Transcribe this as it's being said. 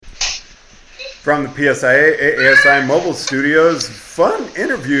From the ASI Mobile Studios. Fun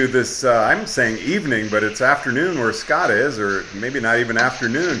interview this, I'm saying evening, but it's afternoon where Scott is, or maybe not even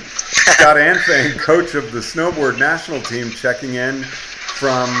afternoon. Scott Anfang, coach of the snowboard national team, checking in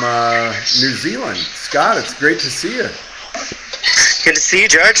from New Zealand. Scott, it's great to see you. Good to see you,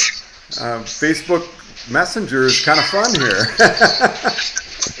 George. Facebook Messenger is kind of fun here.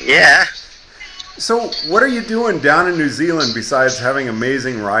 Yeah. So what are you doing down in New Zealand besides having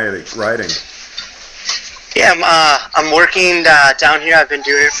amazing riding? Yeah, I'm working down here. I've been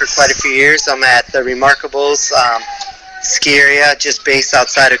doing it for quite a few years. I'm at the Remarkables ski area just based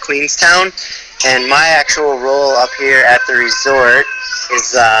outside of Queenstown. And my actual role up here at the resort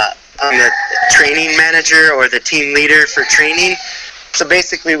is I'm the training manager or the team leader for training. So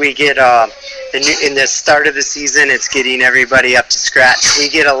basically we get, in the start of the season, it's getting everybody up to scratch. We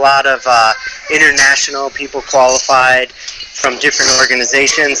get a lot of international people qualified from different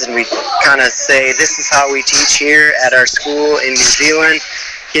organizations, and we kind of say, this is how we teach here at our school in New Zealand.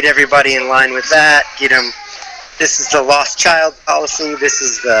 Get everybody in line with that. Get them, this is the lost child policy. This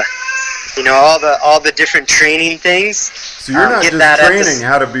is the, all the different training things. So you're not just training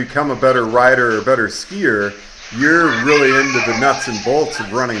how to become a better rider or a better skier. You're really into the nuts and bolts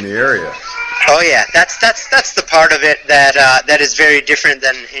of running the area. Oh yeah, that's the part of it that is very different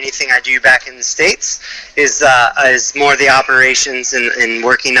than anything I do back in the States. Is more the operations and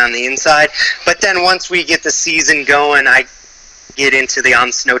working on the inside. But then once we get the season going, I get into the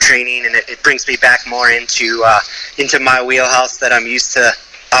on snow training, and it brings me back more into my wheelhouse that I'm used to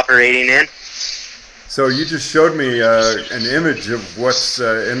operating in. So you just showed me an image of what's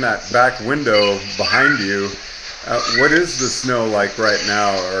in that back window behind you. What is the snow like right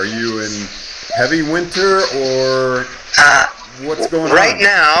now? Are you in heavy winter, or what's going on?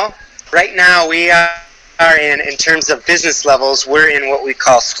 Right now we are in terms of business levels, we're in what we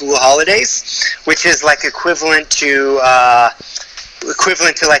call school holidays, which is like equivalent to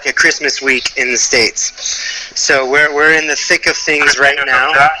like a Christmas week in the States. So we're in the thick of things right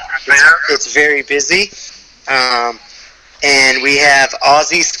now. It's very busy. And we have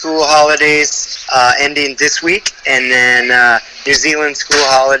Aussie school holidays ending this week, and then New Zealand school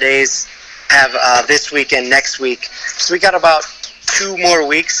holidays have this week and next week. So we got about 2 more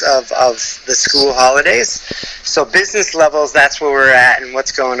weeks of the school holidays. So business levels, that's where we're at and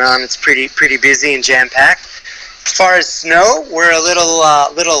what's going on. It's pretty busy and jam-packed. As far as snow, we're a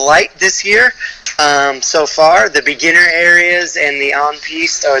little light this year. So far, the beginner areas and the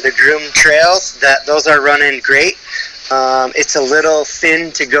on-piste or the groomed trails, those are running great. It's a little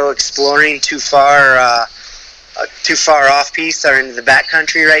thin to go exploring too far off-piste or into the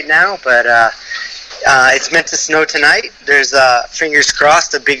backcountry right now, but it's meant to snow tonight. There's, fingers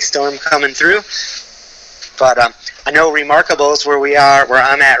crossed, a big storm coming through. But I know Remarkables, where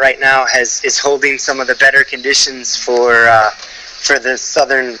I'm at right now, is holding some of the better conditions for the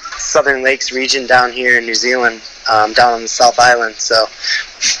Southern Lakes region down here in New Zealand, down on the South Island. So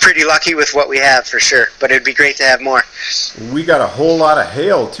pretty lucky with what we have for sure, but it'd be great to have more. We got a whole lot of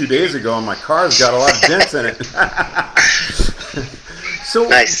hail 2 days ago, and my car's got a lot of dents in it. So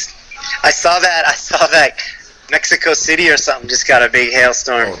nice. I saw that Mexico City or something just got a big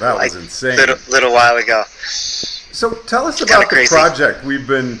hailstorm. Oh, that was insane. Little while ago. So tell us about the project we've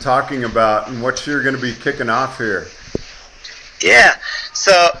been talking about and what you're going to be kicking off here. Yeah,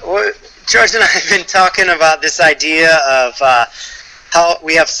 so George and I have been talking about this idea of how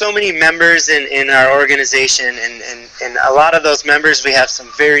we have so many members in our organization, and a lot of those members, we have some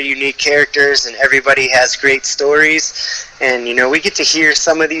very unique characters, and everybody has great stories, and we get to hear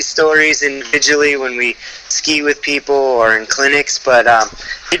some of these stories individually when we ski with people or in clinics, but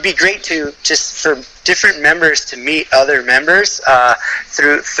it'd be great to just for different members to meet other members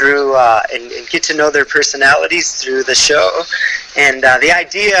through and get to know their personalities through the show. And the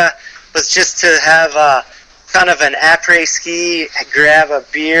idea was just to have kind of an après-ski, grab a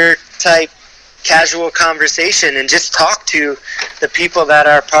beer type casual conversation and just talk to the people that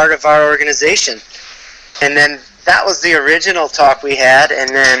are part of our organization. And then that was the original talk we had, and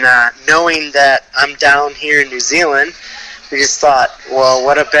then knowing that I'm down here in New Zealand, we just thought, well,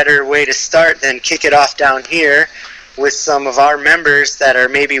 what a better way to start than kick it off down here with some of our members that are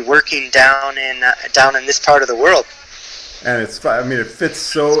maybe working down in this part of the world. And it fits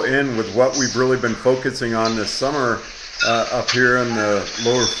so in with what we've really been focusing on this summer up here in the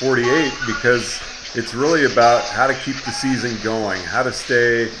lower 48, because it's really about how to keep the season going, how to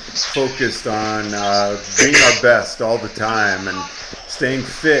stay focused on being our best all the time and staying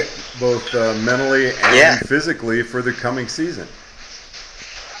fit both mentally and physically for the coming season.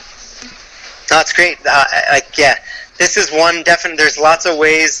 That's great. This is one definite. There's lots of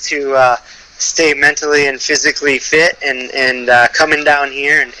ways to stay mentally and physically fit, and coming down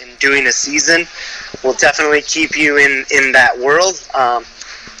here and doing a season will definitely keep you in that world.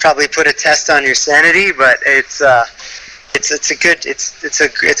 Probably put a test on your sanity, but it's a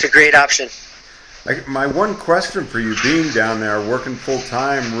great option. My one question for you, being down there, working full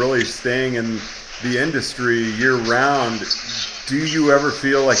time, really staying in the industry year round, do you ever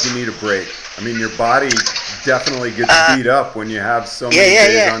feel like you need a break? I mean, your body definitely gets beat up when you have so many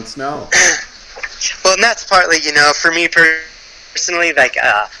days on snow. Well, and that's partly, for me personally, like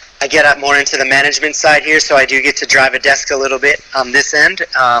I get up more into the management side here, so I do get to drive a desk a little bit on this end,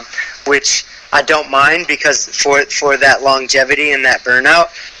 which I don't mind because for that longevity and that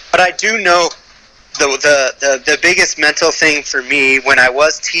burnout. But I do know the biggest mental thing for me when I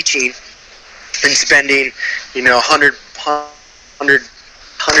was teaching and spending,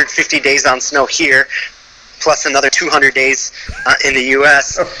 150 days on snow here, plus another 200 days in the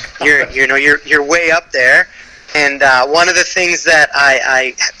U.S. You're way up there. And one of the things that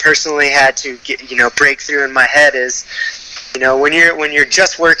I personally had to break through in my head is, when you're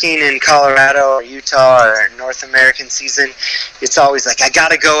just working in Colorado or Utah or North American season, it's always like, I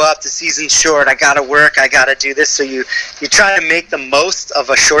gotta go up, the season's short, I gotta work, I gotta do this. So you try to make the most of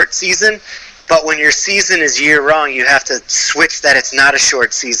a short season, but when your season is year round, you have to switch that it's not a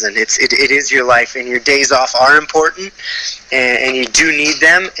short season. It is your life, and your days off are important, and you do need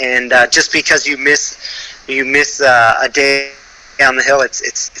them. And just because you miss a day on the hill,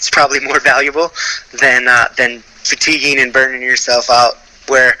 it's probably more valuable than fatiguing and burning yourself out.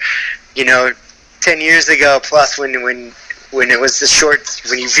 Where 10 years ago plus, when it was when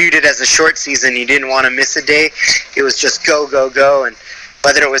you viewed it as a short season, you didn't want to miss a day. It was just go, and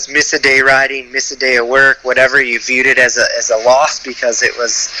whether it was miss a day riding, miss a day of work, whatever, you viewed it as a loss, because it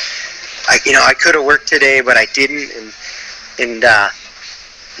was I could have worked today, but I didn't, and I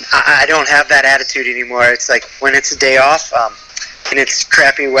don't have that attitude anymore. It's like, when it's a day off, and it's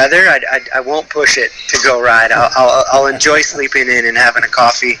crappy weather, I won't push it to go ride. I'll enjoy sleeping in and having a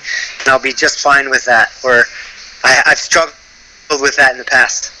coffee, and I'll be just fine with that. Or I've struggled with that in the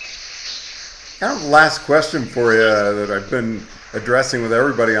past. Kind of last question for you that I've been addressing with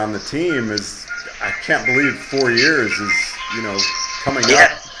everybody on the team is, I can't believe 4 years is coming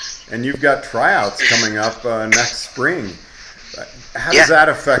up, and you've got tryouts coming up next spring. How does that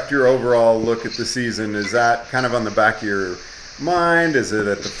affect your overall look at the season? Is that kind of on the back of your mind? Is it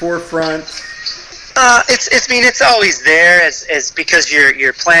at the forefront? It's always there, as because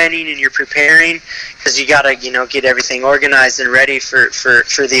you're planning and you're preparing, because you gotta get everything organized and ready for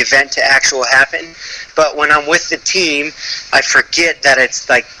the event to actually happen. But when I'm with the team, I forget that it's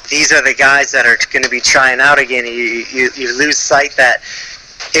like, these are the guys that are going to be trying out again. You lose sight that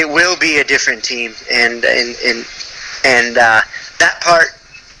it will be a different team, and that part,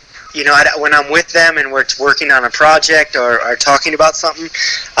 when I'm with them and we're working on a project or talking about something,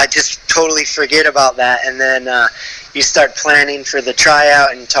 I just totally forget about that. And then you start planning for the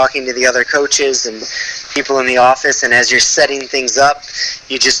tryout and talking to the other coaches and people in the office. And as you're setting things up,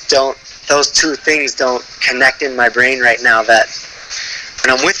 you just don't, those two things don't connect in my brain right now. That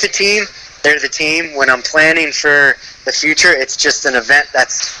when I'm with the team, they're the team. When I'm planning for the future, it's just an event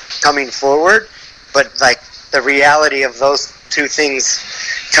that's coming forward. But like, the reality of those two things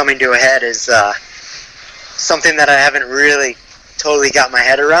coming to a head is something that I haven't really totally got my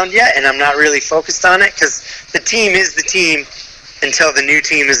head around yet, and I'm not really focused on it, because the team is the team until the new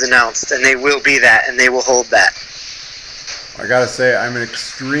team is announced, and they will be that, and they will hold that. I gotta say, I'm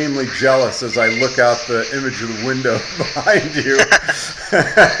extremely jealous as I look out the image of the window behind you.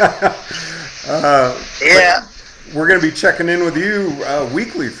 Yeah. We're going to be checking in with you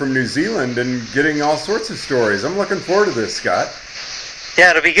weekly from New Zealand and getting all sorts of stories. I'm looking forward to this, Scott.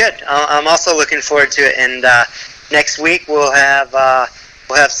 Yeah, it'll be good. I'm also looking forward to it. And next week we'll have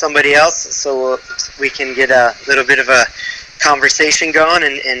somebody else, so we can get a little bit of a conversation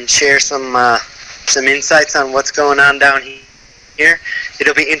going and share some insights on what's going on down here.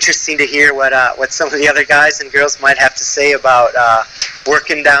 It'll be interesting to hear what some of the other guys and girls might have to say about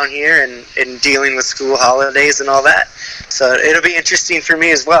working down here and dealing with school holidays and all that. So it'll be interesting for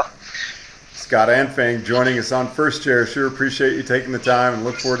me as well. Scott Anfang joining us on First Chair. Sure appreciate you taking the time, and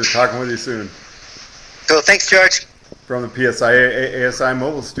look forward to talking with you soon. Cool. Thanks, George. From the PSIA ASI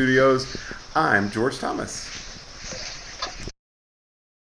Mobile Studios, I'm George Thomas.